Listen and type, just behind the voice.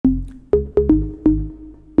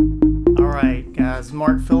guys,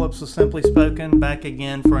 Mark Phillips with Simply Spoken, back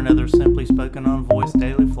again for another Simply Spoken on Voice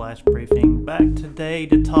Daily Flash Briefing. Back today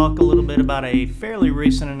to talk a little bit about a fairly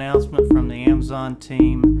recent announcement from the Amazon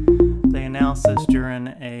team. They announced this during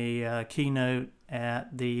a keynote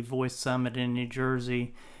at the Voice Summit in New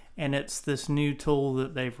Jersey, and it's this new tool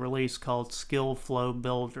that they've released called SkillFlow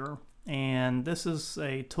Builder. And this is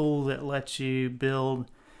a tool that lets you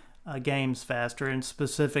build games faster, and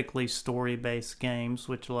specifically story-based games,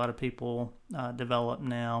 which a lot of people develop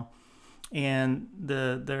now. And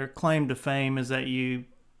their claim to fame is that you,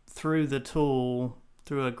 through the tool,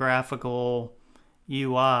 through a graphical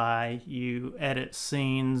UI, you edit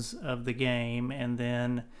scenes of the game, and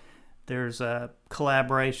then there's a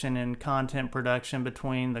collaboration and content production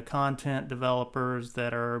between the content developers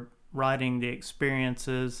that are writing the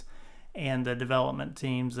experiences and the development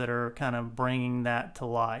teams that are kind of bringing that to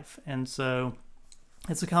life. And so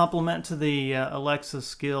it's a complement to the Alexa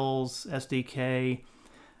Skills SDK.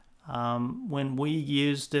 When we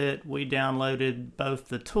used it, we downloaded both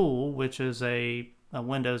the tool, which is a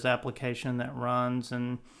Windows application that runs,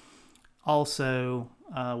 and also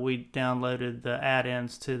we downloaded the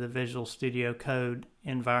add-ins to the Visual Studio Code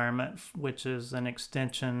environment, which is an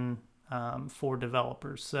extension for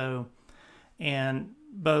developers. So, and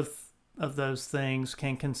both of those things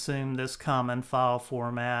can consume this common file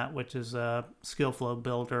format, which is a SkillFlow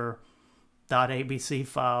Builder.abc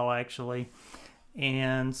file, actually.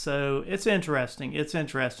 And so it's interesting.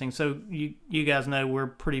 So you guys know we're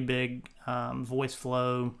pretty big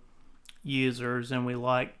VoiceFlow users, and we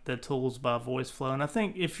like the tools by VoiceFlow. And I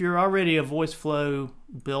think if you're already a VoiceFlow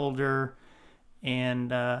builder,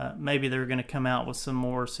 and maybe they're going to come out with some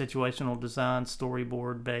more situational design,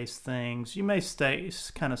 storyboard based things, you may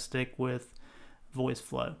kind of stick with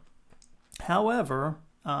VoiceFlow. However,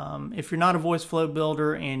 if you're not a VoiceFlow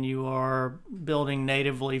builder and you are building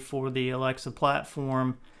natively for the Alexa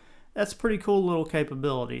platform, that's a pretty cool little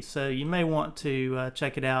capability. So you may want to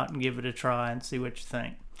check it out and give it a try and see what you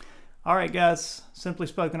think. All right, guys, Simply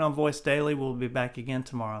Spoken on Voice Daily. We'll be back again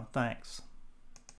tomorrow. Thanks.